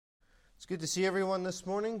It's good to see everyone this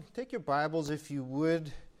morning. Take your Bibles, if you would,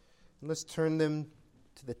 and let's turn them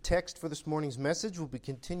to the text for this morning's message. We'll be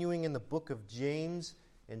continuing in the book of James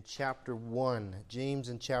in chapter 1. James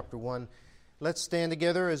in chapter 1. Let's stand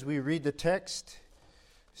together as we read the text.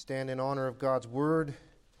 Stand in honor of God's Word,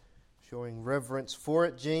 showing reverence for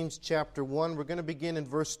it. James chapter 1. We're going to begin in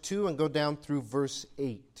verse 2 and go down through verse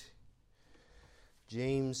 8.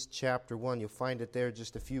 James chapter 1. You'll find it there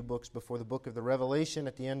just a few books before the book of the Revelation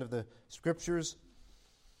at the end of the Scriptures,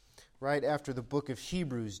 right after the book of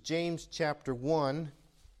Hebrews. James chapter 1.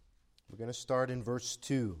 We're going to start in verse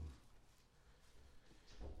 2.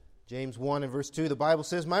 James 1 and verse 2. The Bible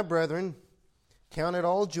says, "My brethren, count it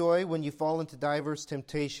all joy when you fall into diverse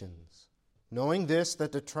temptations, knowing this,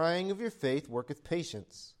 that the trying of your faith worketh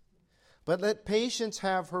patience. But let patience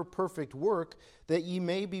have her perfect work, that ye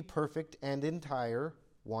may be perfect and entire,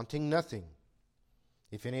 wanting nothing.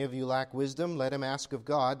 If any of you lack wisdom, let him ask of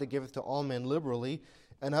God, that giveth to all men liberally,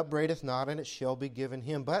 and upbraideth not, and it shall be given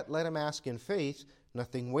him. But let him ask in faith,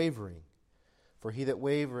 nothing wavering. For he that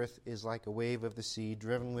wavereth is like a wave of the sea,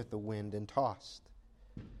 driven with the wind and tossed.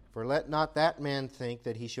 For let not that man think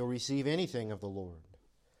that he shall receive anything of the Lord.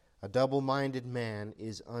 A double-minded man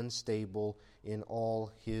is unstable in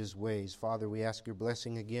all his ways." Father, we ask your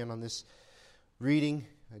blessing again on this reading,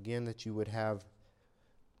 again that you would have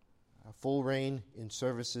a full reign in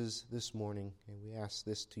services this morning. And we ask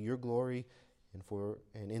this to your glory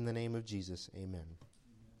and in the name of Jesus, amen.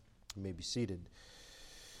 You may be seated.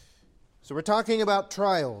 So we're talking about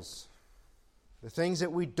trials, the things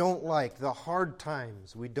that we don't like, the hard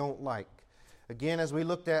times we don't like. Again, as we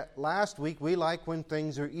looked at last week, we like when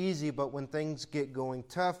things are easy, but when things get going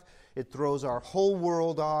tough, it throws our whole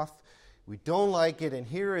world off. We don't like it, and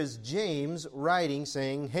here is James writing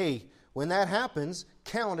saying, hey, when that happens,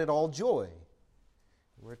 count it all joy.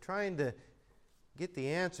 We're trying to get the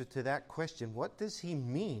answer to that question. What does he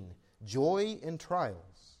mean? Joy in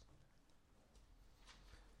trials.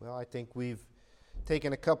 Well, I think we've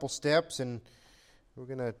taken a couple steps, and we're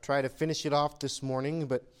going to try to finish it off this morning,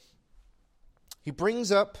 but he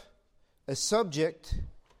brings up a subject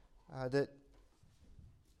that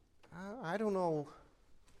I don't know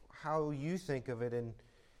how you think of it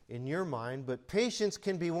in your mind, but patience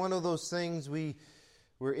can be one of those things we're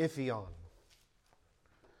iffy on.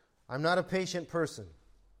 I'm not a patient person.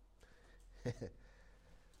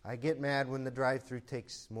 I get mad when the drive-thru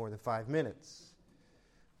takes more than 5 minutes.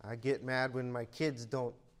 I get mad when my kids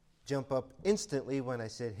don't jump up instantly when I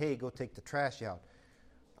said, hey, go take the trash out.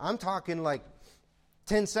 I'm talking like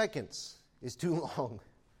 10 seconds is too long.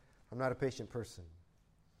 I'm not a patient person.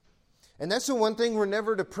 And that's the one thing we're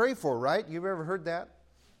never to pray for, right? You've ever heard that?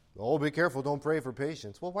 Oh, be careful, don't pray for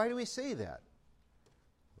patience. Well, why do we say that?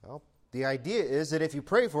 Well, the idea is that if you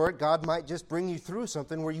pray for it, God might just bring you through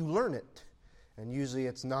something where you learn it. And usually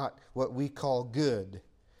it's not what we call good.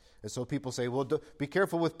 And so people say, well, be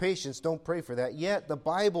careful with patience, don't pray for that. Yet the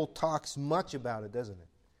Bible talks much about it, doesn't it?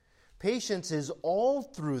 Patience is all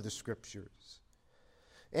through the Scriptures.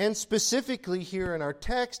 And specifically here in our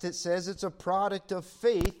text, it says it's a product of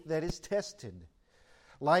faith that is tested.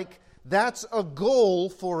 Like, that's a goal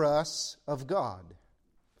for us of God.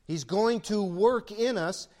 He's going to work in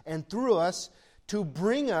us and through us to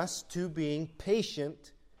bring us to being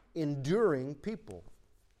patient, enduring people.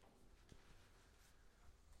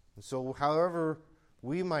 And so, however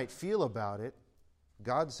we might feel about it,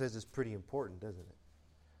 God says it's pretty important, doesn't it?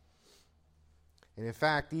 And in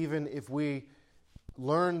fact, even if we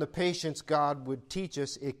learn the patience God would teach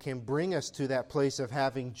us, it can bring us to that place of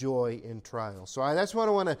having joy in trials. So that's what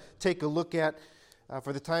I want to take a look at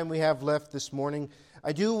for the time we have left this morning.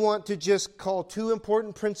 I do want to just call two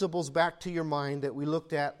important principles back to your mind that we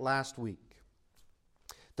looked at last week.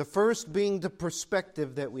 The first being the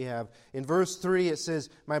perspective that we have. In verse 3 it says,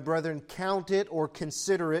 "My brethren, count it or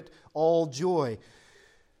consider it all joy."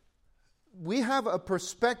 We have a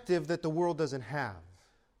perspective that the world doesn't have.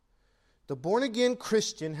 The born-again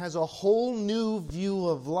Christian has a whole new view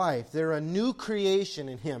of life. They're a new creation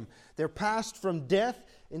in Him. They're passed from death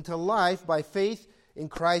into life by faith in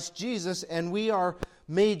Christ Jesus, and we are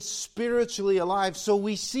made spiritually alive, so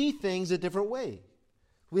we see things a different way.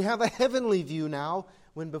 We have a heavenly view now,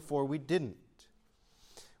 when before we didn't.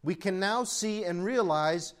 We can now see and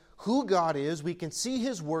realize who God is. We can see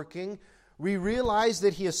His working. We realize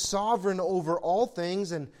that He is sovereign over all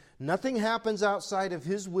things, and nothing happens outside of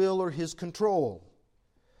His will or His control.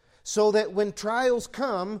 So that when trials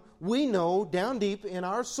come, we know down deep in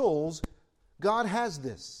our souls, God has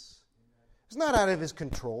this. It's not out of His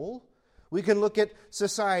control. We can look at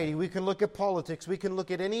society, we can look at politics, we can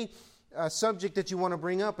look at any subject that you want to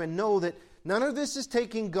bring up and know that none of this is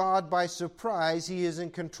taking God by surprise. He is in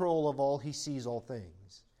control of all. He sees all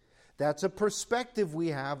things. That's a perspective we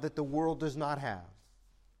have that the world does not have.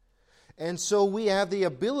 And so we have the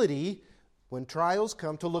ability, when trials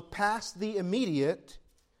come, to look past the immediate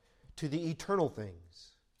to the eternal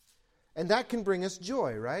things. And that can bring us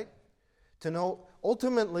joy, right? To know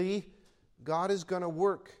ultimately God is going to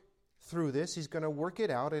work through this. He's going to work it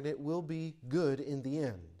out, and it will be good in the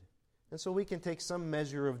end. And so we can take some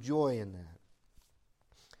measure of joy in that.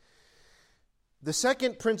 The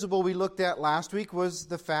second principle we looked at last week was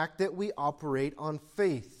the fact that we operate on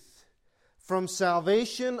faith. From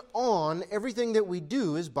salvation on, everything that we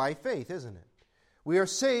do is by faith, isn't it? We are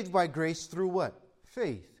saved by grace through what?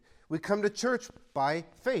 Faith. We come to church by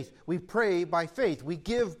faith. We pray by faith. We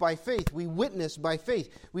give by faith. We witness by faith.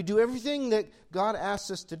 We do everything that God asks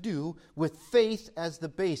us to do with faith as the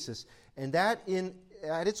basis. And that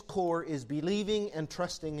at its core is believing and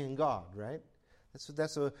trusting in God, right?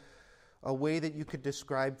 That's a way that you could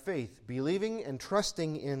describe faith. Believing and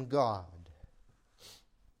trusting in God.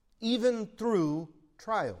 Even through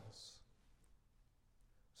trials.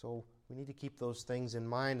 So we need to keep those things in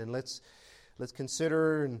mind, and let's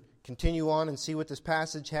consider and continue on and see what this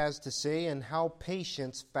passage has to say and how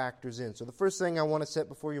patience factors in. So the first thing I want to set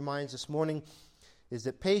before your minds this morning is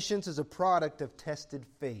that patience is a product of tested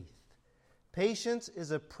faith. Patience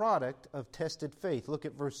is a product of tested faith. Look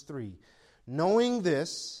at verse 3. Knowing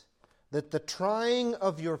this, that the trying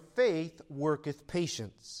of your faith worketh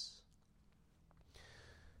patience.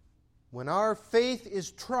 When our faith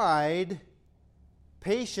is tried,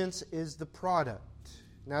 patience is the product.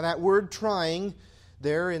 Now that word trying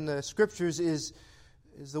there in the Scriptures is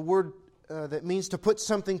the word that means to put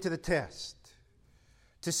something to the test.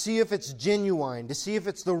 To see if it's genuine, to see if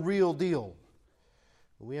it's the real deal.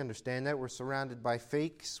 We understand that. We're surrounded by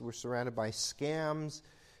fakes, we're surrounded by scams,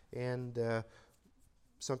 and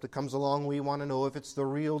something comes along, we want to know if it's the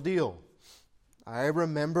real deal. I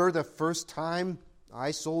remember the first time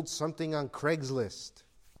I sold something on Craigslist.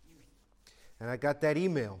 And I got that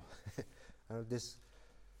email. This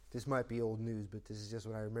might be old news, but this is just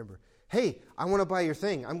what I remember. Hey, I want to buy your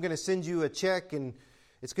thing. I'm going to send you a check, and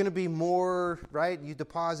it's going to be more, right? You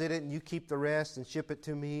deposit it, and you keep the rest and ship it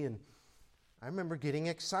to me. And I remember getting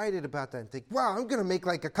excited about that and think, wow, I'm going to make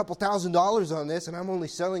like a couple $1,000s on this, and I'm only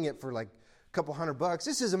selling it for like a couple $100.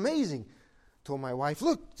 This is amazing. Told my wife,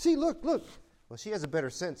 look. Well, she has a better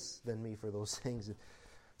sense than me for those things.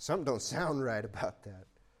 Something don't sound right about that.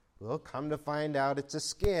 Well, come to find out it's a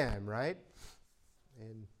scam, right?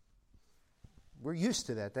 And we're used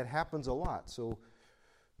to that. That happens a lot. So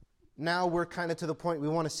now we're kind of to the point we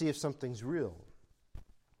want to see if something's real.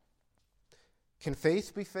 Can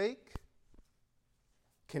faith be fake?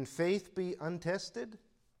 Can faith be untested?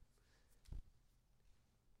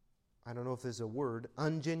 I don't know if there's a word,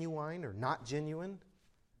 ungenuine or not genuine.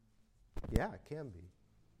 Yeah, it can be.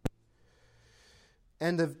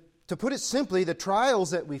 And to put it simply, the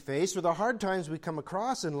trials that we face or the hard times we come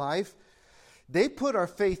across in life, they put our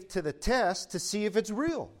faith to the test to see if it's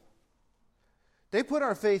real. They put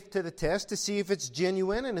our faith to the test to see if it's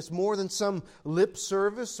genuine and it's more than some lip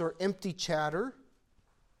service or empty chatter.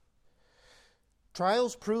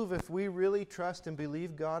 Trials prove if we really trust and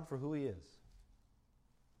believe God for who He is.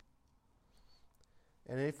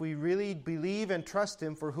 And if we really believe and trust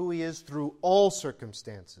Him for who He is through all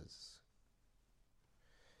circumstances.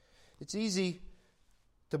 It's easy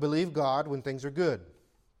to believe God when things are good.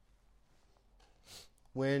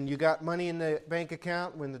 When you got money in the bank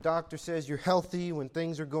account, when the doctor says you're healthy, when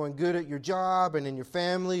things are going good at your job and in your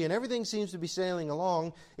family, and everything seems to be sailing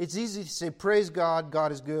along, it's easy to say, praise God,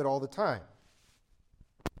 God is good all the time.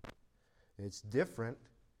 It's different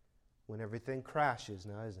when everything crashes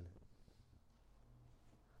now, isn't it?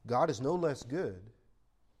 God is no less good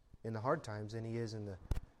in the hard times than He is in the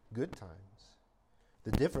good times.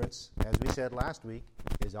 The difference, as we said last week,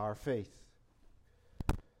 is our faith.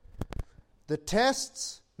 The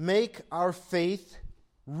tests make our faith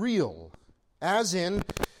real, as in,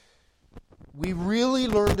 we really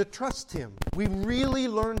learn to trust Him. We really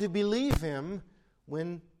learn to believe Him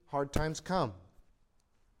when hard times come.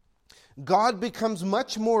 God becomes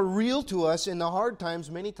much more real to us in the hard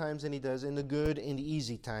times many times than He does in the good and the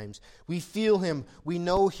easy times. We feel Him. We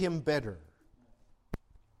know Him better.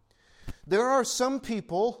 There are some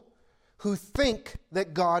people who think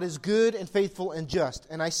that God is good and faithful and just.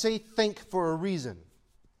 And I say think for a reason.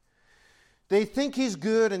 They think He's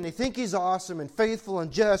good and they think He's awesome and faithful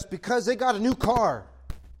and just because they got a new car.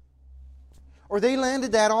 Or they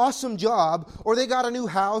landed that awesome job. Or they got a new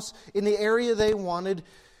house in the area they wanted.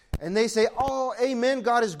 And they say, oh, amen,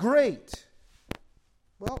 God is great.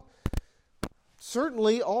 Well,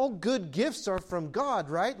 certainly all good gifts are from God,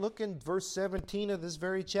 right? Look in verse 17 of this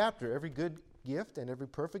very chapter. Every good gift and every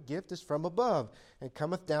perfect gift is from above and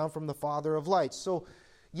cometh down from the Father of lights. So,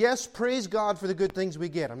 yes, praise God for the good things we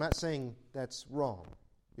get. I'm not saying that's wrong.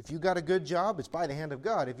 If you got a good job, it's by the hand of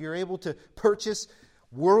God. If you're able to purchase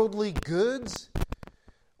worldly goods,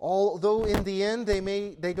 although in the end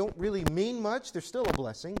they don't really mean much, they're still a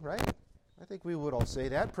blessing, right? I think we would all say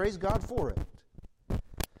that. Praise God for it.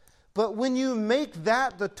 But when you make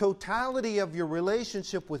that the totality of your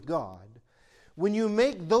relationship with God, when you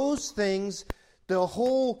make those things the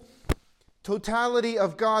whole totality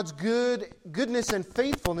of God's goodness and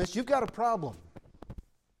faithfulness, you've got a problem.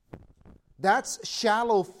 That's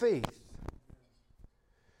shallow faith.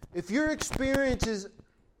 If your experience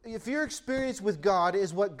with God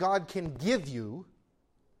is what God can give you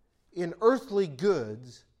in earthly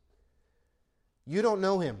goods, you don't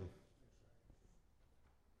know Him.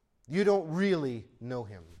 You don't really know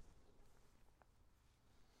Him.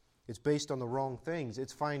 It's based on the wrong things.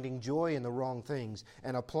 It's finding joy in the wrong things.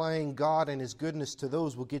 And applying God and His goodness to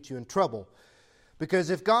those will get you in trouble. Because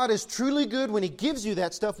if God is truly good when He gives you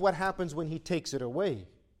that stuff, what happens when He takes it away?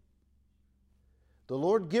 The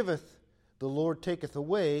Lord giveth, the Lord taketh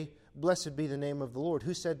away. Blessed be the name of the Lord.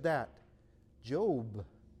 Who said that? Job.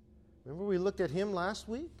 Remember we looked at him last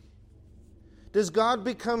week? Does God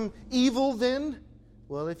become evil then?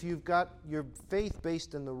 Well, if you've got your faith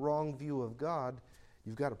based in the wrong view of God,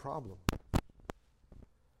 you've got a problem.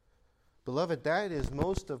 Beloved, that is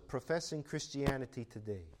most of professing Christianity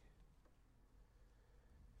today.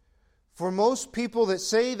 For most people that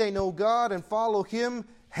say they know God and follow Him,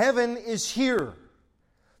 heaven is here.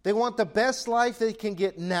 They want the best life they can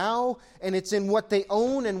get now, and it's in what they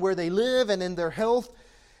own and where they live and in their health.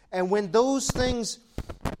 And when those things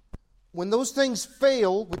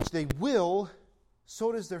fail, which they will,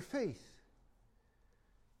 so does their faith.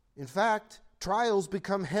 In fact, trials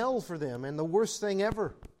become hell for them and the worst thing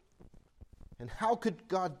ever. And how could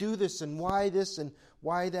God do this and why this and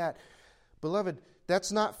why that? Beloved,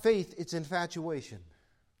 that's not faith, it's infatuation.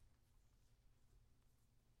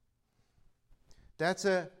 That's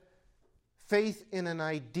a faith in an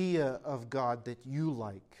idea of God that you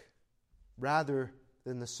like, rather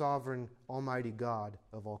than the sovereign, almighty God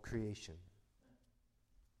of all creation.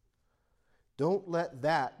 Don't let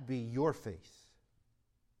that be your faith,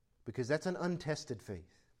 because that's an untested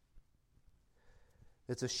faith.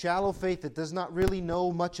 It's a shallow faith that does not really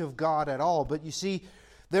know much of God at all. But you see,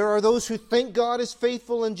 there are those who think God is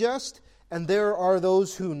faithful and just, and there are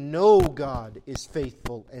those who know God is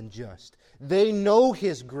faithful and just. They know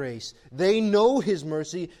His grace. They know His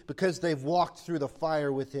mercy because they've walked through the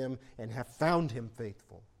fire with Him and have found Him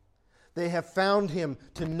faithful. They have found Him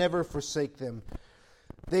to never forsake them.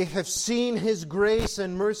 They have seen His grace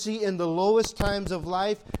and mercy in the lowest times of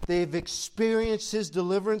life. They've experienced His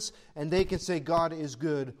deliverance, and they can say God is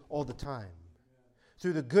good all the time.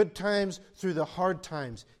 Through the good times, through the hard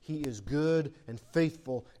times, He is good and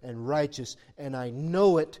faithful and righteous. And I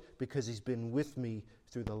know it because He's been with me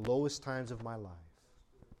through the lowest times of my life.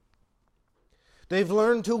 They've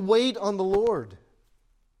learned to wait on the Lord.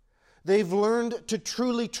 They've learned to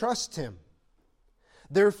truly trust Him.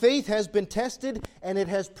 Their faith has been tested, and it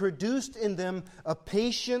has produced in them a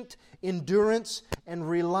patient endurance and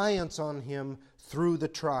reliance on Him through the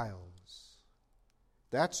trials.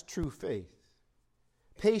 That's true faith.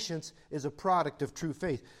 Patience is a product of true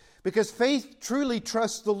faith, because faith truly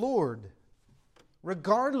trusts the Lord,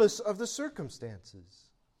 regardless of the circumstances.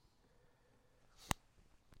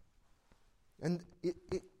 And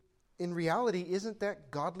in reality, isn't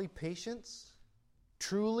that godly patience?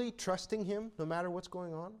 Truly trusting Him no matter what's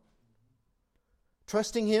going on?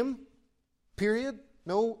 Trusting Him, period.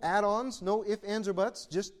 No add-ons, no ifs, ands, or buts.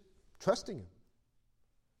 Just trusting Him.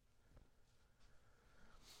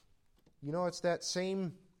 You know, it's that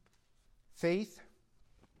same faith,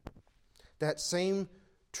 that same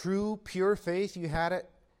true, pure faith you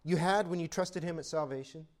had when you trusted Him at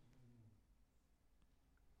salvation.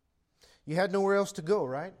 You had nowhere else to go,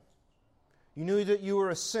 right? You knew that you were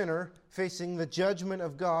a sinner facing the judgment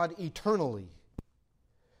of God eternally.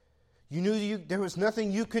 You knew there was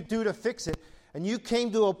nothing you could do to fix it, and you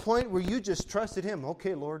came to a point where you just trusted Him.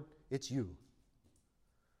 Okay, Lord, it's You.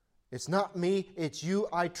 It's not me, it's You.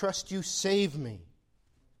 I trust You. Save me.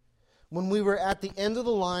 When we were at the end of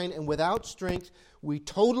the line and without strength, we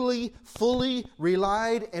totally, fully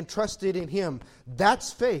relied and trusted in Him.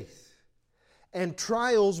 That's faith. And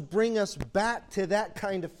trials bring us back to that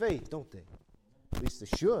kind of faith, don't they? At least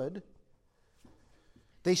they should.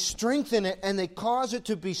 They strengthen it and they cause it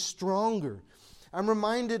to be stronger. I'm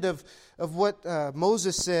reminded of what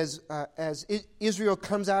Moses says as Israel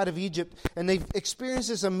comes out of Egypt, and they've experienced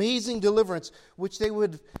this amazing deliverance, which they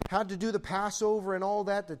would have to do the Passover and all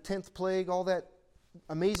that, the 10th plague, all that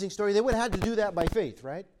amazing story. They would have had to do that by faith,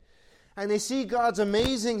 right? And they see God's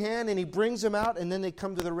amazing hand, and He brings them out, and then they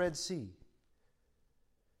come to the Red Sea.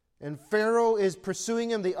 And Pharaoh is pursuing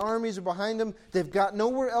them. The armies are behind them. They've got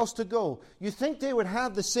nowhere else to go. You think they would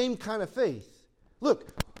have the same kind of faith. Look,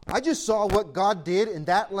 I just saw what God did in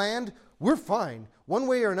that land. We're fine. One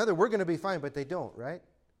way or another, we're going to be fine. But they don't, right?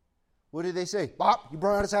 What did they say? Bob, you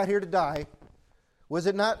brought us out here to die. Was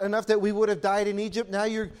it not enough that we would have died in Egypt? Now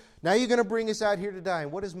you're going to bring us out here to die.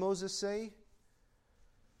 And what does Moses say?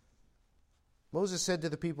 Moses said to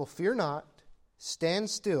the people, "Fear not, stand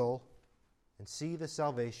still, and see the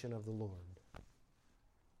salvation of the Lord."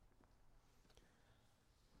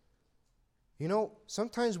 You know,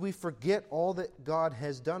 sometimes we forget all that God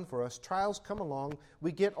has done for us. Trials come along,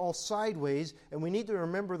 we get all sideways, and we need to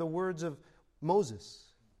remember the words of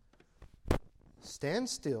Moses. Stand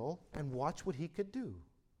still and watch what he could do.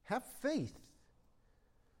 Have faith.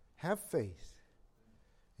 Have faith.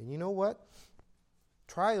 And you know what?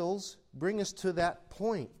 Trials bring us to that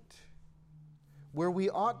point where we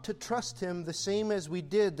ought to trust Him the same as we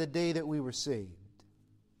did the day that we were saved.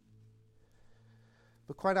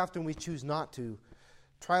 But quite often we choose not to.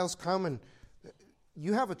 Trials come and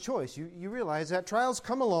you have a choice. You realize that trials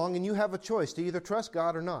come along and you have a choice to either trust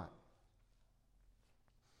God or not.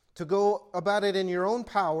 To go about it in your own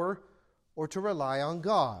power or to rely on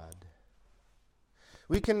God.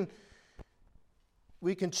 We can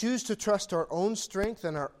choose to trust our own strength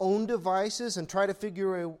and our own devices and try to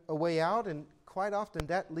figure a way out, and quite often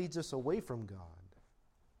that leads us away from God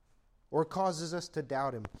or causes us to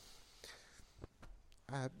doubt Him.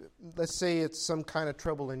 Let's say it's some kind of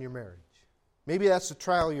trouble in your marriage. Maybe that's the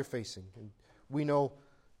trial you're facing. And we know,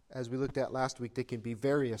 as we looked at last week, they can be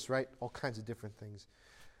various, right? All kinds of different things.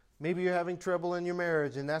 Maybe you're having trouble in your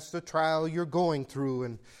marriage, and that's the trial you're going through,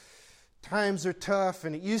 and times are tough,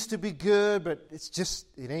 and it used to be good, but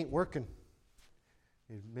it ain't working.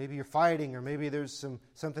 Maybe you're fighting, or maybe there's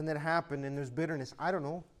something that happened and there's bitterness. I don't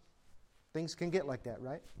know. Things can get like that,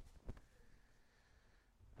 right?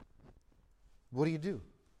 What do?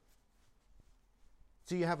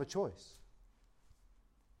 So you have a choice.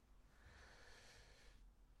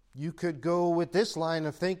 You could go with this line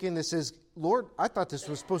of thinking that says, Lord, I thought this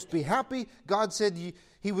was supposed to be happy. God said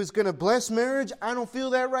He was going to bless marriage. I don't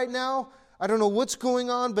feel that right now. I don't know what's going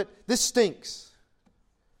on, but this stinks.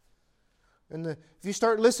 And if you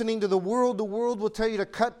start listening to the world will tell you to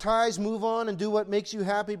cut ties, move on, and do what makes you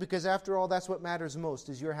happy, because after all, that's what matters most,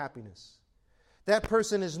 is your happiness. That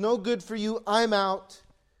person is no good for you. I'm out.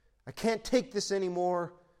 I can't take this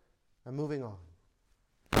anymore. I'm moving on.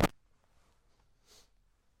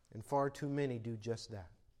 And far too many do just that.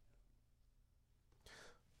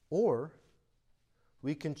 Or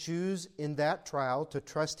we can choose in that trial to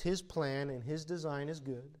trust His plan and His design is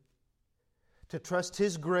good, to trust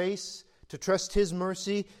His grace, to trust His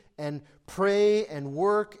mercy, and pray and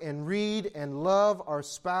work and read and love our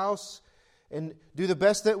spouse and do the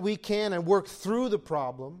best that we can and work through the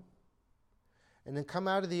problem, and then come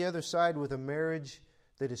out of the other side with a marriage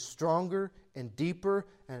that is stronger and deeper,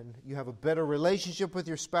 and you have a better relationship with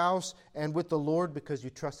your spouse and with the Lord because you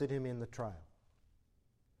trusted Him in the trial.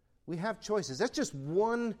 We have choices. That's just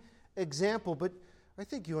one example, but I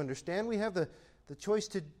think you understand. We have the choice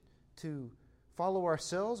to follow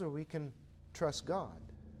ourselves, or we can trust God.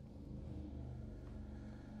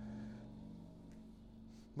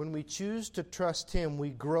 When we choose to trust Him, we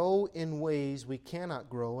grow in ways we cannot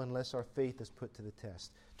grow unless our faith is put to the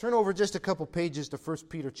test. Turn over just a couple pages to 1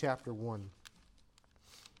 Peter chapter 1.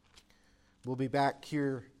 We'll be back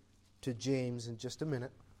here to James in just a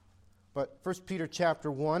minute. But 1 Peter chapter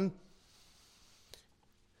 1,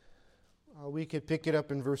 we could pick it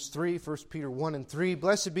up in verse 3, 1 Peter 1 and 3.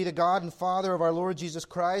 Blessed be the God and Father of our Lord Jesus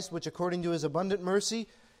Christ, which according to His abundant mercy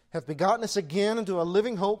hath begotten us again unto a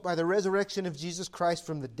living hope by the resurrection of Jesus Christ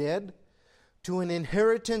from the dead, to an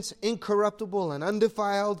inheritance incorruptible and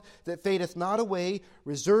undefiled, that fadeth not away,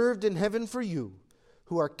 reserved in heaven for you,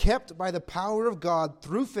 who are kept by the power of God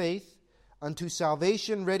through faith unto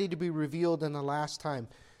salvation, ready to be revealed in the last time.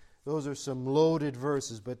 Those are some loaded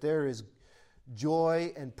verses, but there is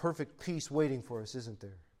joy and perfect peace waiting for us, isn't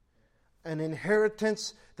there? An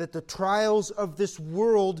inheritance that the trials of this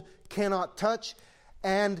world cannot touch,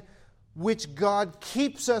 and which God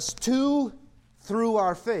keeps us to through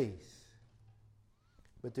our faith.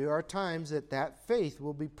 But there are times that faith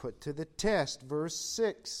will be put to the test. Verse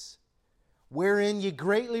 6, wherein ye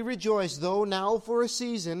greatly rejoice, though now for a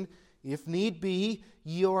season, if need be,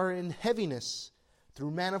 ye are in heaviness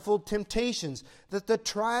through manifold temptations, that the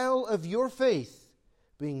trial of your faith,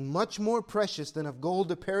 being much more precious than of gold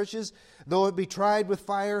that perishes, though it be tried with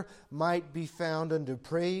fire, might be found unto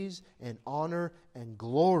praise and honor and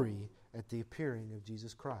glory at the appearing of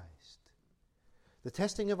Jesus Christ. The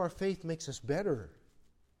testing of our faith makes us better.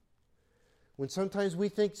 When sometimes we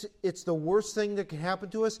think it's the worst thing that can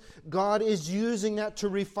happen to us, God is using that to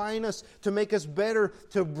refine us, to make us better,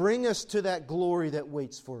 to bring us to that glory that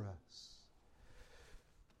waits for us.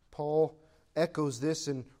 Paul echoes this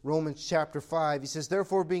in Romans chapter 5. He says,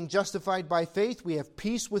 therefore, being justified by faith, we have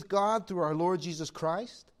peace with God through our Lord Jesus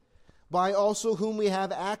Christ, by also whom we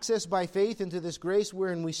have access by faith into this grace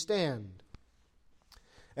wherein we stand.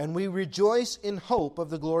 And we rejoice in hope of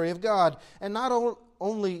the glory of God. And not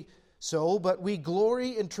only so, but we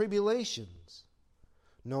glory in tribulations,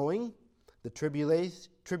 knowing the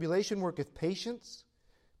tribulation worketh patience,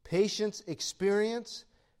 patience experience,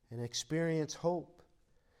 and experience hope.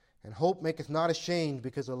 And hope maketh not ashamed,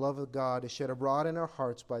 because the love of God is shed abroad in our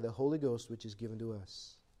hearts by the Holy Ghost which is given to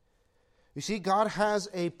us. You see, God has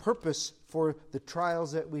a purpose for the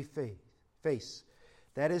trials that we face.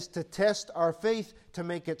 That is to test our faith, to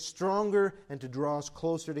make it stronger, and to draw us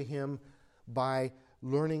closer to Him by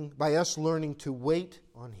us learning to wait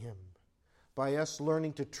on Him, by us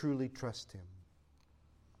learning to truly trust Him.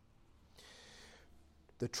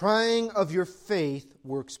 The trying of your faith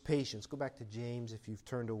works patience. Go back to James if you've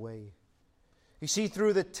turned away. You see,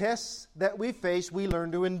 through the tests that we face, we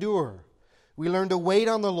learn to endure. We learn to wait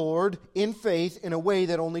on the Lord in faith in a way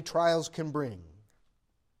that only trials can bring.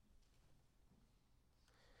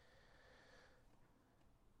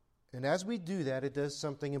 And as we do that, it does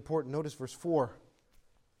something important. Notice verse 4.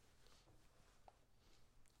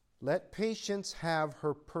 Let patience have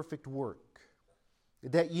her perfect work,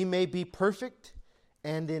 that ye may be perfect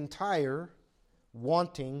and entire,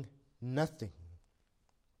 wanting nothing.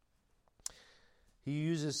 He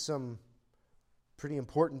uses some pretty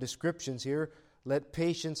important descriptions here. Let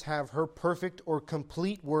patience have her perfect or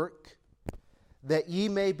complete work, that ye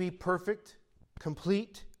may be perfect,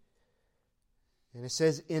 complete. And it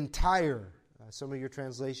says entire. Some of your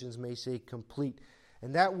translations may say complete.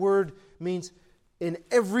 And that word means in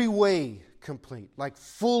every way complete. Like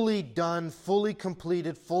fully done, fully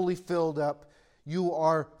completed, fully filled up. You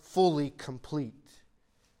are fully complete.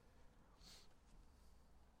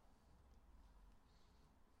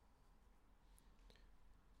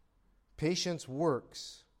 Patience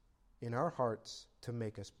works in our hearts to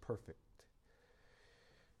make us perfect.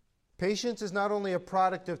 Patience is not only a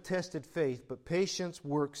product of tested faith, but patience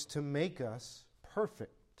works to make us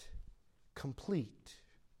perfect, complete.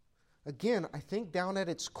 Again, I think down at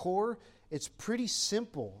its core, it's pretty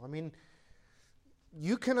simple. I mean,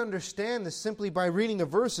 you can understand this simply by reading the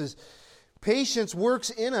verses. Patience works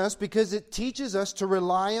in us because it teaches us to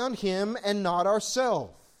rely on Him and not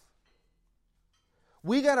ourselves.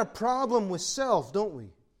 We got a problem with self, don't we?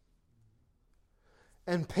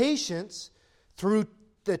 And patience, through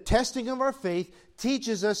the testing of our faith,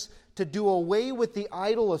 teaches us to do away with the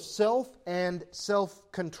idol of self and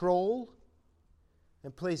self-control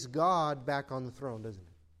and place God back on the throne, doesn't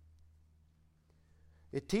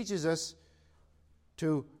it? It teaches us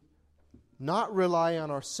to not rely on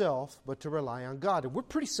ourselves, but to rely on God. And we're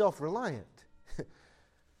pretty self-reliant.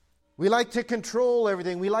 We like to control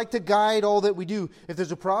everything. We like to guide all that we do. If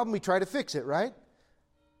there's a problem, we try to fix it, right?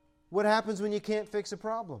 What happens when you can't fix a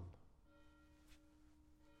problem?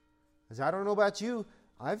 Because I don't know about you,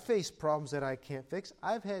 I've faced problems that I can't fix.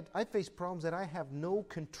 I've faced problems that I have no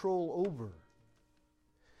control over.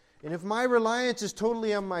 And if my reliance is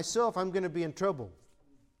totally on myself, I'm going to be in trouble.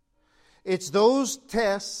 It's those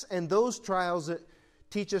tests and those trials that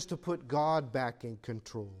teach us to put God back in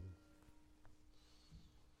control.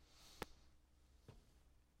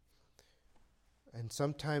 And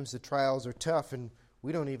sometimes the trials are tough and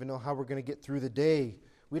we don't even know how we're going to get through the day.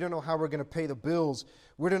 We don't know how we're going to pay the bills.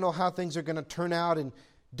 We don't know how things are going to turn out in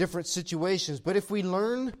different situations. But if we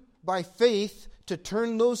learn by faith to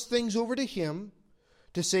turn those things over to Him,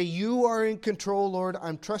 to say, you are in control, Lord,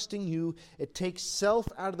 I'm trusting you, it takes self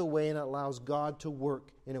out of the way and it allows God to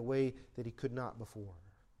work in a way that He could not before.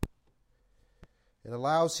 It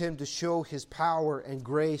allows Him to show His power and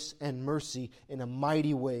grace and mercy in a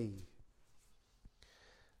mighty way.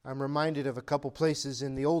 I'm reminded of a couple places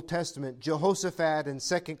in the Old Testament, Jehoshaphat in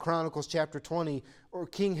 2 Chronicles chapter 20, or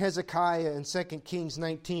King Hezekiah in 2 Kings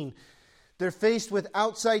 19. They're faced with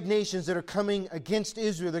outside nations that are coming against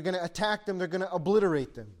Israel. They're going to attack them. They're going to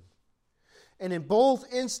obliterate them. And in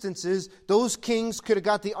both instances, those kings could have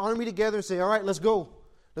got the army together and say, all right, let's go.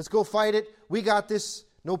 Let's go fight it. We got this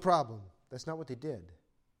No problem. That's not what they did.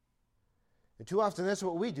 And too often that's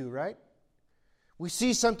what we do, right? We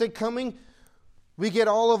see something coming, we get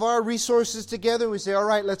all of our resources together, and we say, all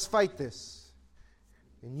right, let's fight this.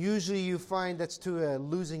 And usually you find that's to a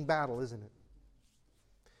losing battle, isn't it?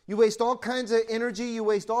 You waste all kinds of energy, you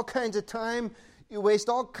waste all kinds of time, you waste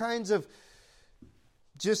all kinds of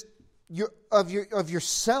just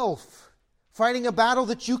yourself fighting a battle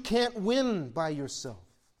that you can't win by yourself.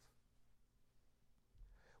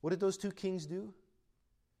 What did those two kings do?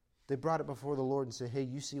 They brought it before the Lord and said, hey,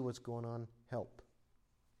 you see what's going on? Help.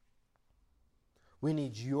 We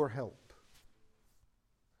need your help.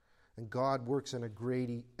 And God works in a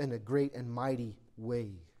great and mighty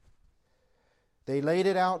way. They laid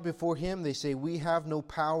it out before Him. They say, we have no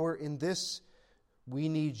power in this. We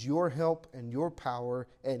need your help and your power.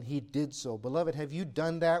 And He did so. Beloved, have you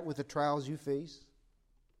done that with the trials you face?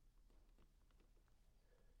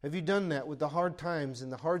 Have you done that with the hard times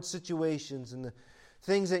and the hard situations and the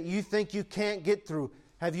things that you think you can't get through?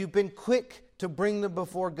 Have you been quick to bring them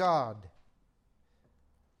before God?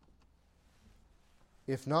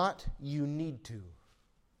 If not, you need to.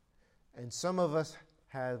 And some of us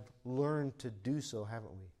have learned to do so,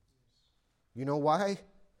 haven't we? You know why?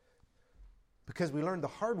 Because we learned the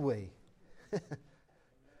hard way.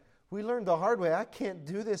 We learned the hard way. I can't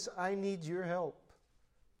do this. I need your help.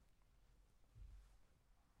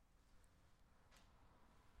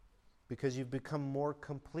 Because you've become more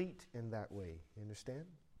complete in that way. You understand?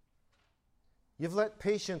 You've let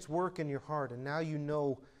patience work in your heart, and now you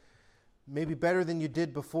know, maybe better than you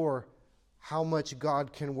did before, how much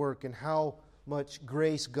God can work and how much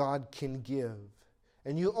grace God can give.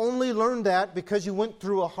 And you only learned that because you went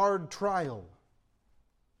through a hard trial.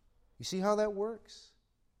 You see how that works?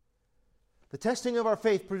 The testing of our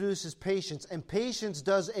faith produces patience, and patience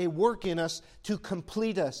does a work in us to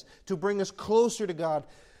complete us, to bring us closer to God,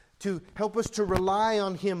 to help us to rely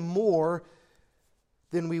on Him more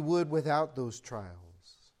than we would without those trials.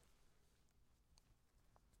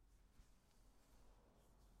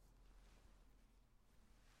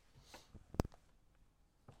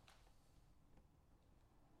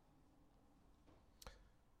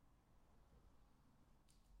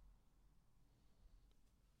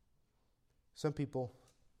 Some people,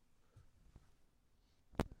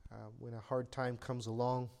 when a hard time comes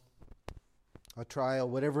along, a trial,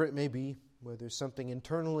 whatever it may be, whether it's something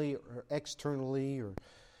internally or externally or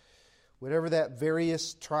whatever that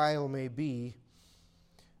various trial may be,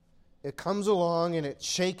 it comes along and it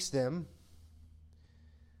shakes them,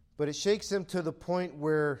 but it shakes them to the point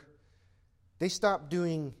where they stop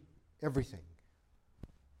doing everything.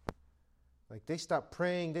 Like they stop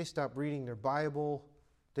praying, they stop reading their Bible,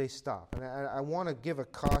 they stop. And I want to give a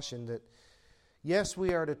caution that, yes,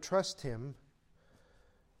 we are to trust Him,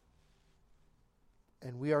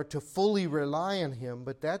 and we are to fully rely on Him,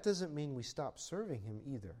 but that doesn't mean we stop serving Him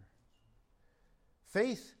either.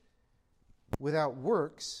 Faith without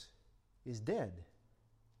works is dead.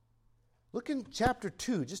 Look in chapter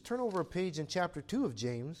 2. Just turn over a page in chapter 2 of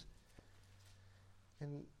James.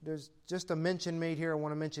 And there's just a mention made here I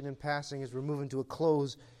want to mention in passing as we're moving to a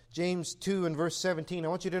close. James 2 and verse 17. I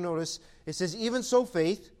want you to notice, it says, even so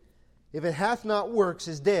faith, if it hath not works,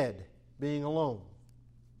 is dead, being alone.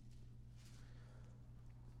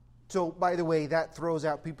 So, by the way, that throws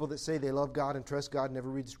out people that say they love God and trust God, never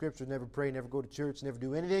read the Scripture, never pray, never go to church, never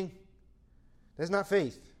do anything. That's not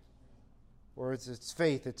faith. Or it's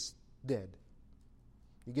faith, it's dead.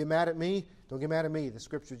 You get mad at me? Don't get mad at me. The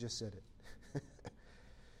Scripture just said it.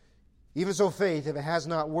 Even so faith, if it has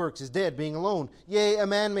not works, is dead, being alone. Yea, a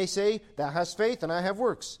man may say, thou hast faith, and I have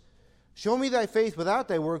works. Show me thy faith without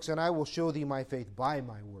thy works, and I will show thee my faith by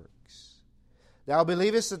my works. Thou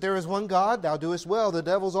believest that there is one God, thou doest well. The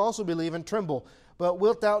devils also believe and tremble. But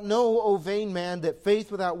wilt thou know, O vain man, that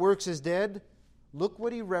faith without works is dead? Look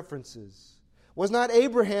what he references. Was not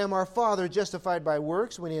Abraham our father justified by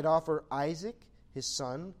works when he had offered Isaac, his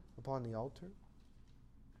son, upon the altar?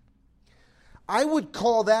 I would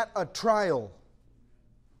call that a trial.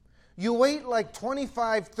 You wait like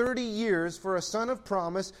 25, 30 years for a son of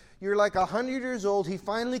promise. You're like 100 years old. He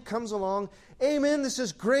finally comes along. Amen, this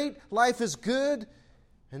is great. Life is good.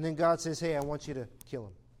 And then God says, hey, I want you to kill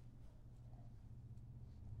him.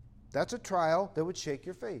 That's a trial that would shake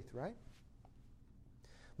your faith, right?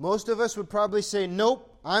 Most of us would probably say,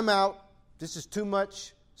 nope, I'm out. This is too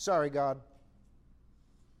much. Sorry, God.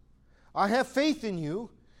 I have faith in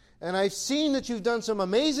you. And I've seen that you've done some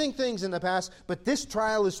amazing things in the past, but this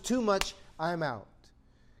trial is too much. I'm out.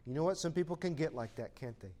 You know what? Some people can get like that,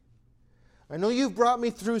 can't they? I know you've brought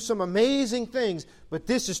me through some amazing things, but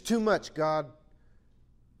this is too much, God.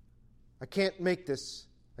 I can't make this.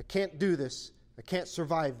 I can't do this. I can't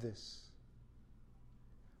survive this.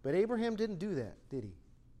 But Abraham didn't do that, did he?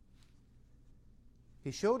 He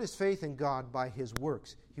showed his faith in God by his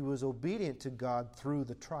works. He was obedient to God through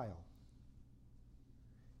the trial.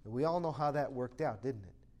 And we all know how that worked out, didn't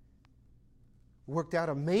it? It worked out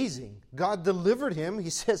amazing. God delivered him. He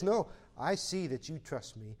says, no, I see that you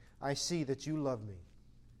trust me. I see that you love me.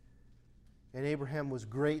 And Abraham was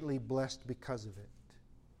greatly blessed because of it.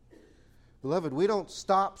 Beloved, we don't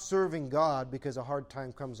stop serving God because a hard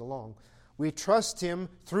time comes along. We trust Him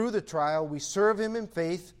through the trial. We serve Him in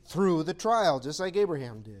faith through the trial, just like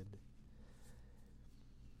Abraham did.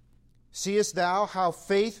 Seest thou how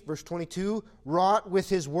faith, verse 22, wrought with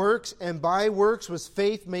his works, and by works was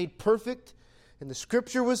faith made perfect? And the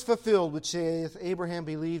Scripture was fulfilled, which saith, Abraham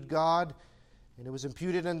believed God, and it was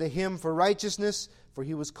imputed unto him for righteousness, for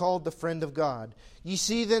he was called the friend of God. Ye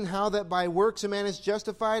see then how that by works a man is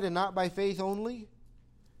justified, and not by faith only?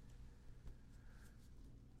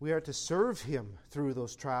 We are to serve Him through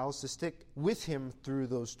those trials, to stick with Him through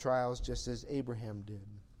those trials, just as Abraham did.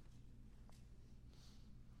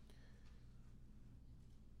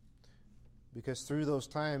 Because through those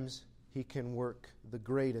times, He can work the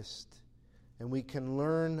greatest, and we can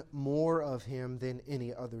learn more of Him than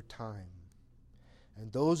any other time.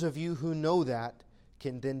 And those of you who know that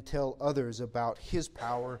can then tell others about His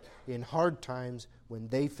power in hard times when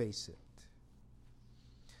they face it.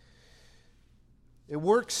 It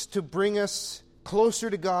works to bring us closer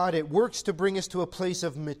to God. It works to bring us to a place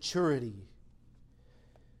of maturity.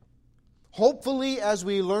 Hopefully, as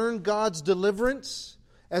we learn God's deliverance,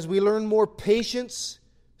 as we learn more patience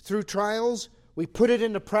through trials, we put it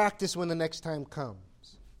into practice when the next time comes.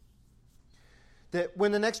 That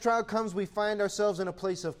when the next trial comes, we find ourselves in a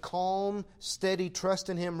place of calm, steady trust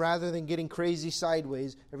in Him rather than getting crazy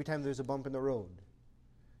sideways every time there's a bump in the road.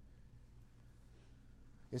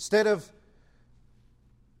 Instead of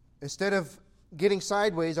getting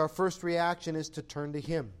sideways, our first reaction is to turn to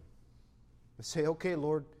Him. And say, okay,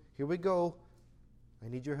 Lord, here we go. I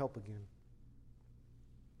need your help again.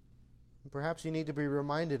 And perhaps you need to be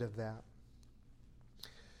reminded of that.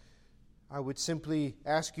 I would simply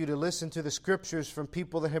ask you to listen to the Scriptures from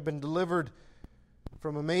people that have been delivered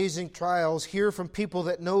from amazing trials. Hear from people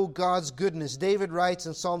that know God's goodness. David writes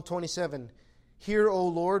in Psalm 27, Hear, O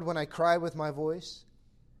Lord, when I cry with my voice.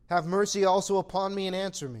 Have mercy also upon me and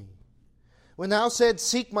answer me. When thou saidst,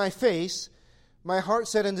 Seek my face, my heart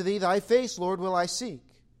said unto thee, Thy face, Lord, will I seek.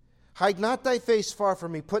 Hide not thy face far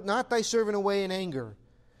from me. Put not thy servant away in anger.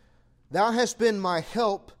 Thou hast been my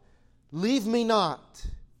help. Leave me not,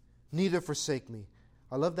 neither forsake me.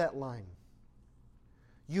 I love that line.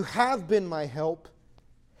 You have been my help.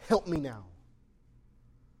 Help me now.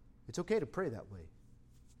 It's okay to pray that way.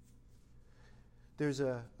 There's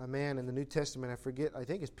a man in the New Testament, I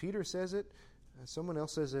think it's Peter says it. Someone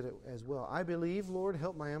else says it as well. I believe, Lord,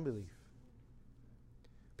 help my unbelief.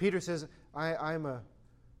 Peter says, I'm an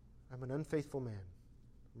unfaithful man.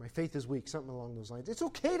 My faith is weak, something along those lines. It's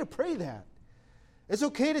okay to pray that. It's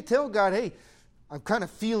okay to tell God, hey, I'm kind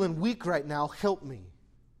of feeling weak right now. Help me.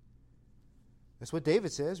 That's what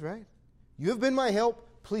David says, right? You have been my help.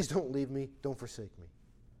 Please don't leave me. Don't forsake me.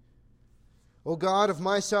 O God of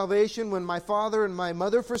my salvation, when my father and my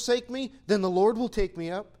mother forsake me, then the Lord will take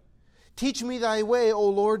me up. Teach me thy way, O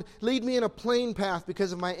Lord. Lead me in a plain path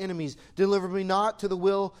because of my enemies. Deliver me not to the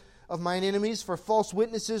will of mine enemies, for false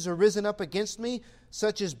witnesses are risen up against me,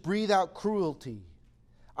 such as breathe out cruelty.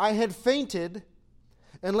 I had fainted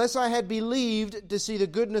unless I had believed to see the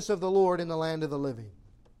goodness of the Lord in the land of the living.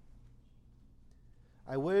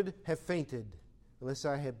 I would have fainted unless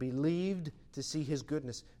I had believed to see His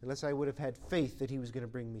goodness, unless I would have had faith that He was going to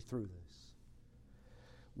bring me through this.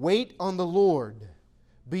 Wait on the Lord.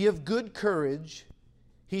 Be of good courage.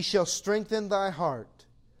 He shall strengthen thy heart.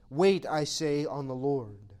 Wait, I say, on the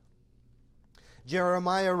Lord.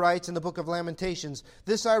 Jeremiah writes in the book of Lamentations,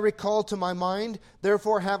 This I recall to my mind,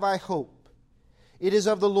 therefore have I hope. It is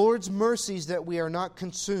of the Lord's mercies that we are not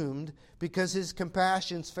consumed, because His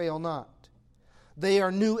compassions fail not. They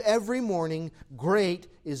are new every morning. Great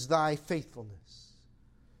is thy faithfulness.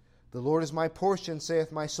 The Lord is my portion,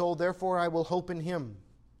 saith my soul. Therefore I will hope in Him.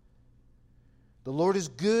 The Lord is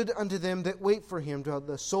good unto them that wait for Him, to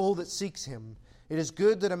the soul that seeks Him. It is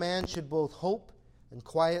good that a man should both hope and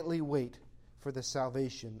quietly wait for the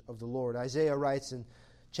salvation of the Lord. Isaiah writes in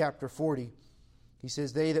chapter 40, he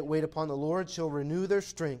says, They that wait upon the Lord shall renew their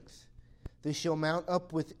strength. They shall mount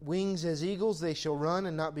up with wings as eagles. They shall run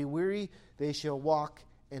and not be weary. They shall walk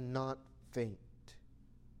and not faint.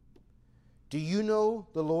 Do you know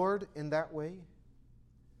the Lord in that way?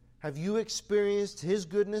 Have you experienced His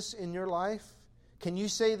goodness in your life? Can you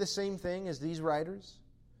say the same thing as these writers?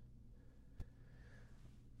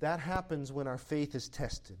 That happens when our faith is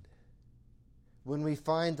tested. When we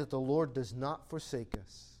find that the Lord does not forsake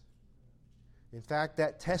us. In fact,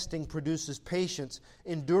 that testing produces patience,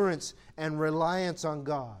 endurance, and reliance on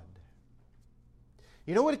God.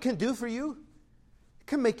 You know what it can do for you? It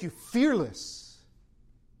can make you fearless.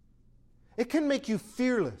 It can make you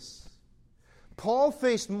fearless. Paul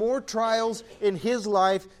faced more trials in his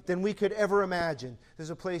life than we could ever imagine. There's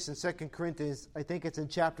a place in 2 Corinthians, I think it's in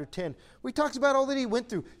chapter 10, where he talks about all that he went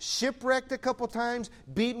through. Shipwrecked a couple times,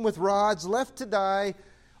 beaten with rods, left to die,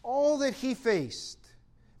 all that he faced.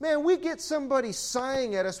 Man, we get somebody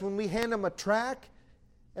sighing at us when we hand them a tract,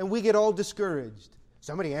 and we get all discouraged.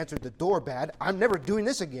 Somebody answered the door bad. I'm never doing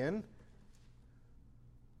this again.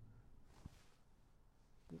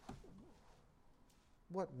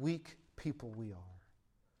 What weak people we are.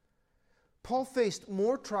 Paul faced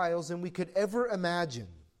more trials than we could ever imagine.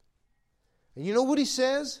 And you know what he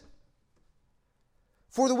says?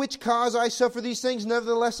 For the which cause I suffer these things,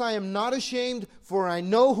 nevertheless I am not ashamed, for I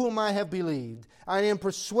know whom I have believed. I am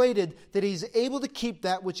persuaded that he is able to keep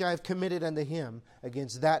that which I have committed unto him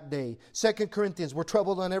against that day. 2 Corinthians, we're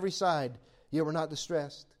troubled on every side, yet we're not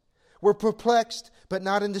distressed. We're perplexed, but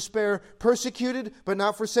not in despair. Persecuted, but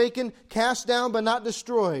not forsaken. Cast down, but not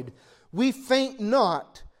destroyed. We faint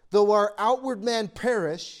not, though our outward man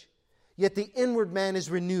perish, yet the inward man is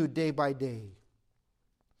renewed day by day.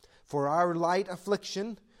 For our light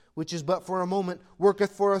affliction, which is but for a moment,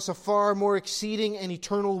 worketh for us a far more exceeding and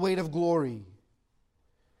eternal weight of glory.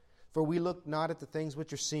 For we look not at the things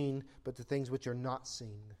which are seen, but the things which are not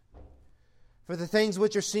seen. For the things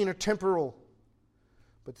which are seen are temporal,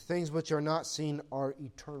 but the things which are not seen are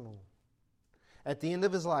eternal. At the end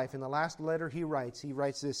of his life, in the last letter he writes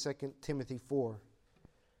this, 2 Timothy 4.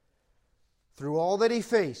 Through all that he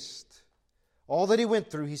faced, all that he went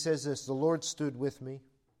through, he says this, the Lord stood with me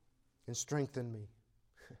and strengthened me.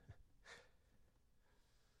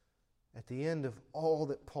 At the end of all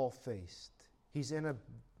that Paul faced, he's in a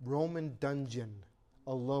Roman dungeon,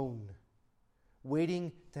 alone,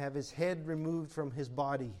 waiting to have his head removed from his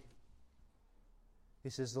body. He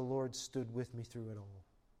says, the Lord stood with me through it all.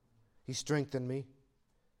 He strengthened me,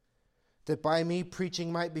 that by me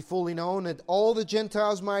preaching might be fully known, that all the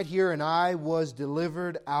Gentiles might hear, and I was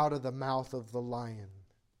delivered out of the mouth of the lion.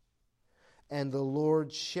 And the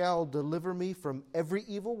Lord shall deliver me from every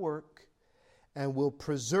evil work, and will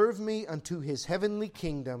preserve me unto his heavenly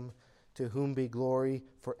kingdom, to whom be glory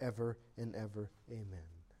forever and ever. Amen.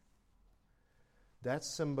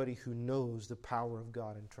 That's somebody who knows the power of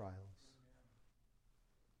God in trials.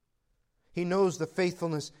 He knows the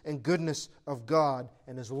faithfulness and goodness of God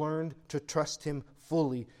and has learned to trust Him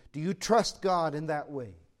fully. Do you trust God in that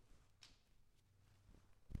way?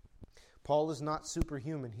 Paul is not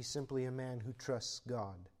superhuman. He's simply a man who trusts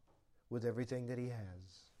God with everything that he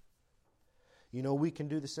has. You know, we can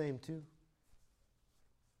do the same too.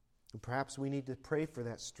 And perhaps we need to pray for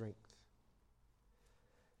that strength.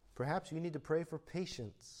 Perhaps you need to pray for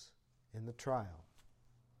patience in the trial.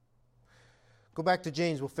 Go back to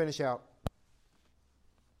James. We'll finish out.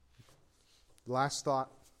 Last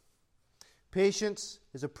thought. Patience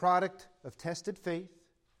is a product of tested faith.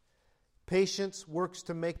 Patience works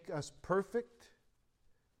to make us perfect.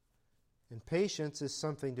 And patience is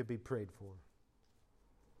something to be prayed for.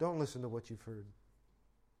 Don't listen to what you've heard.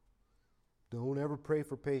 Don't ever pray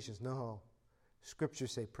for patience. No.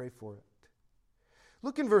 Scriptures say pray for it.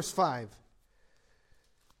 Look in verse 5.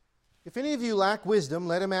 If any of you lack wisdom,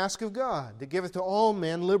 let him ask of God, that giveth to all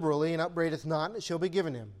men liberally, and upbraideth not, and it shall be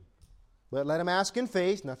given him. But let him ask in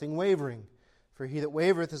faith, nothing wavering. For he that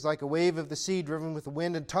wavereth is like a wave of the sea, driven with the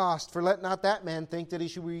wind and tossed. For let not that man think that he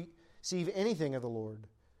should receive anything of the Lord.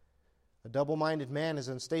 A double-minded man is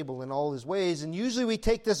unstable in all his ways. And usually we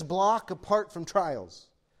take this block apart from trials.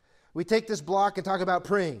 We take this block and talk about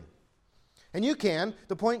praying. And you can.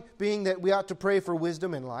 The point being that we ought to pray for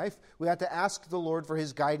wisdom in life. We ought to ask the Lord for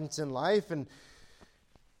His guidance in life and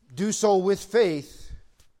do so with faith.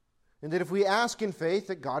 And that if we ask in faith,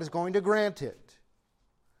 that God is going to grant it.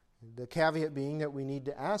 The caveat being that we need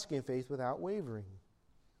to ask in faith without wavering.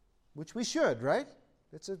 Which we should, right?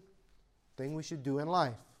 It's a thing we should do in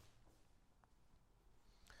life.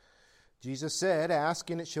 Jesus said, ask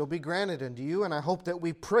and it shall be granted unto you. And I hope that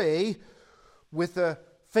we pray with a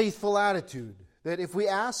faithful attitude. That if we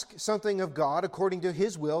ask something of God according to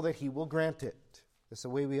His will, that He will grant it. That's the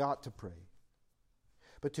way we ought to pray.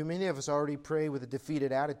 But too many of us already pray with a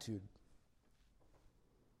defeated attitude.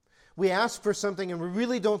 We ask for something and we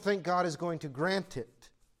really don't think God is going to grant it.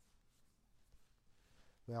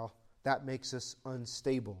 Well, that makes us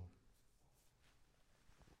unstable.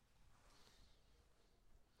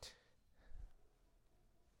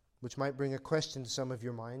 Which might bring a question to some of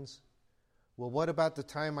your minds. Well, what about the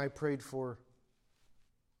time I prayed for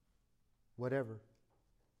whatever,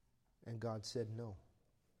 and God said no?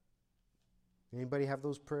 Anybody have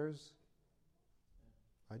those prayers?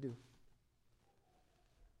 I do.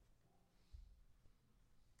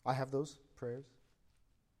 I have those prayers.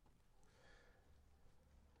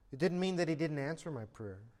 It didn't mean that He didn't answer my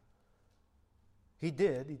prayer. He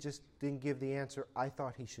did. He just didn't give the answer I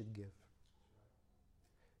thought He should give.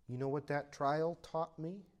 You know what that trial taught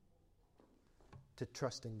me? To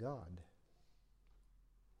trust in God.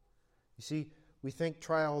 You see, we think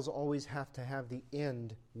trials always have to have the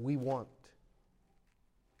end we want.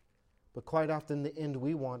 But quite often the end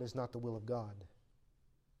we want is not the will of God.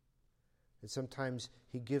 And sometimes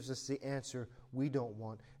He gives us the answer we don't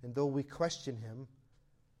want. And though we question Him,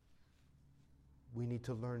 we need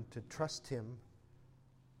to learn to trust Him,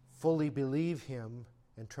 fully believe Him,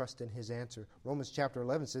 and trust in His answer. Romans chapter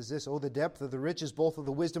 11 says this, "Oh, the depth of the riches, both of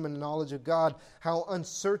the wisdom and the knowledge of God. How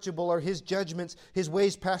unsearchable are His judgments, His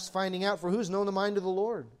ways past finding out. For who's known the mind of the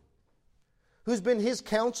Lord? Who's been His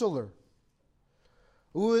counselor?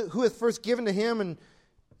 Who hath first given to Him, and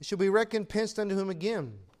it shall be recompensed unto Him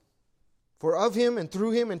again? For of Him, and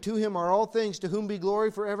through Him, and to Him are all things, to whom be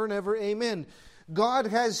glory forever and ever. Amen." God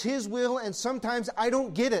has His will, and sometimes I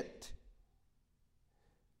don't get it.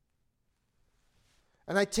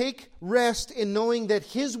 And I take rest in knowing that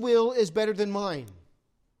His will is better than mine.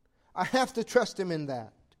 I have to trust Him in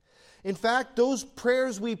that. In fact, those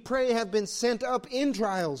prayers we pray have been sent up in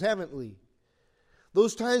trials, haven't we?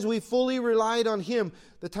 Those times we fully relied on Him,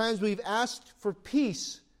 the times we've asked for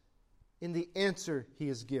peace in the answer He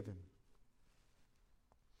has given.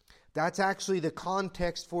 That's actually the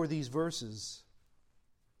context for these verses.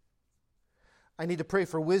 I need to pray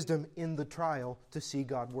for wisdom in the trial to see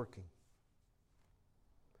God working.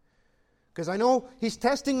 Because I know He's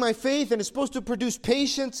testing my faith and it's supposed to produce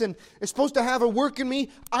patience and it's supposed to have a work in me.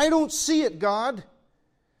 I don't see it, God.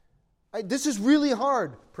 This is really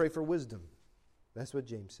hard. Pray for wisdom. That's what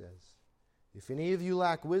James says. If any of you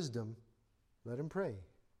lack wisdom, let him pray.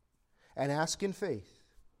 And ask in faith.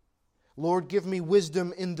 Lord, give me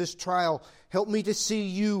wisdom in this trial. Help me to see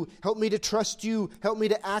You. Help me to trust You. Help me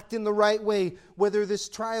to act in the right way. Whether this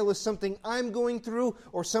trial is something I'm going through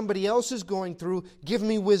or somebody else is going through, give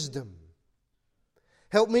me wisdom.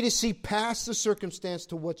 Help me to see past the circumstance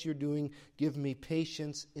to what You're doing. Give me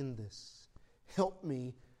patience in this. Help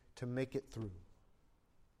me to make it through.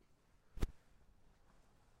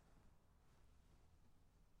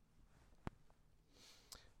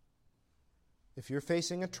 If you're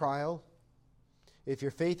facing a trial, if your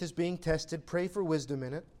faith is being tested, pray for wisdom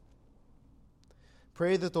in it.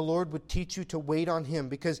 Pray that the Lord would teach you to wait on Him,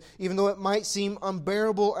 because even though it might seem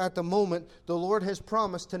unbearable at the moment, the Lord has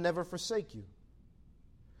promised to never forsake you.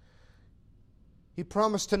 He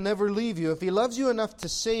promised to never leave you. If He loves you enough to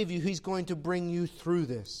save you, He's going to bring you through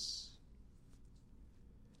this.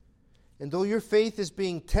 And though your faith is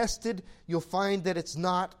being tested, you'll find that it's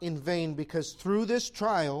not in vain, because through this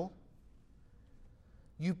trial,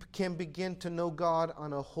 you can begin to know God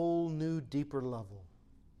on a whole new, deeper level.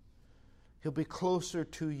 He'll be closer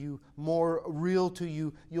to you, more real to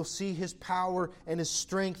you. You'll see His power and His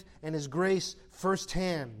strength and His grace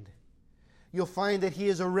firsthand. You'll find that He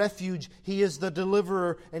is a refuge, He is the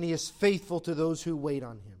deliverer, and He is faithful to those who wait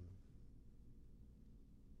on Him.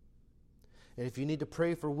 And if you need to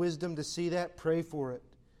pray for wisdom to see that, pray for it.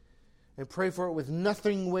 And pray for it with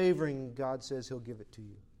nothing wavering. God says He'll give it to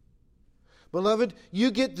you. Beloved,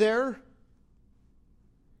 you get there,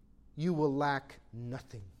 you will lack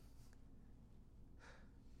nothing.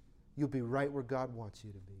 You'll be right where God wants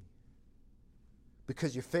you to be.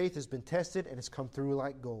 Because your faith has been tested and it's come through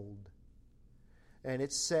like gold. And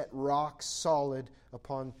it's set rock solid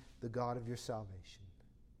upon the God of your salvation.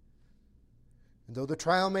 And though the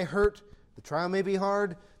trial may hurt, the trial may be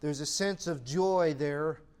hard, there's a sense of joy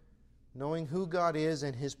there, knowing who God is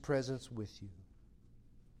and His presence with you.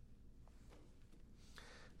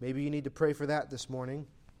 Maybe you need to pray for that this morning.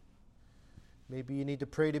 Maybe you need to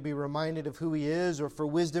pray to be reminded of who He is, or for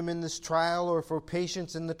wisdom in this trial, or for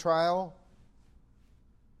patience in the trial.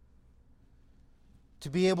 To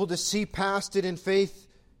be able to see past it in faith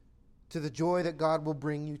to the joy that God will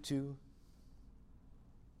bring you to.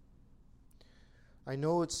 I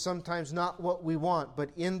know it's sometimes not what we want, but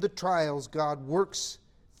in the trials, God works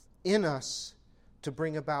in us to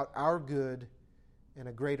bring about our good and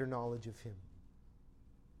a greater knowledge of Him.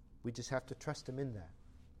 We just have to trust Him in that.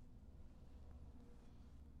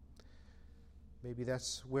 Maybe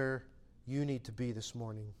that's where you need to be this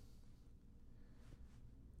morning.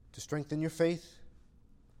 To strengthen your faith,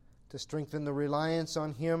 to strengthen the reliance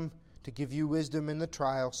on Him, to give you wisdom in the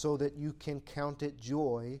trial so that you can count it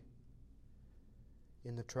joy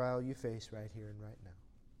in the trial you face right here and right now.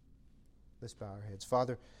 Let's bow our heads.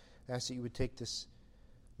 Father, I ask that you would take this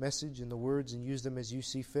message and the words and use them as you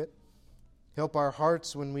see fit. Help our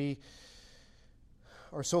hearts when we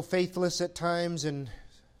are so faithless at times and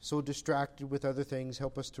so distracted with other things.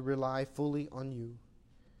 Help us to rely fully on you.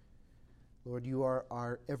 Lord, you are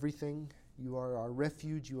our everything. You are our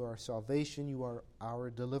refuge. You are our salvation. You are our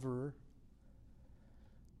deliverer.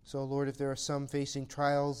 So, Lord, if there are some facing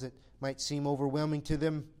trials that might seem overwhelming to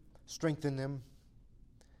them, strengthen them.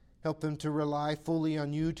 Help them to rely fully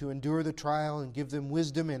on you to endure the trial and give them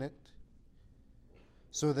wisdom in it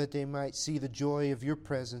so that they might see the joy of your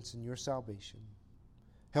presence and your salvation.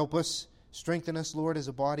 Help us, strengthen us, Lord, as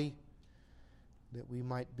a body, that we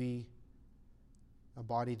might be a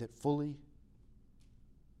body that fully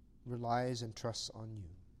relies and trusts on you.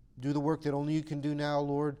 Do the work that only you can do now,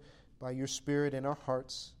 Lord, by your Spirit in our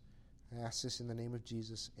hearts. I ask this in the name of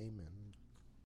Jesus. Amen.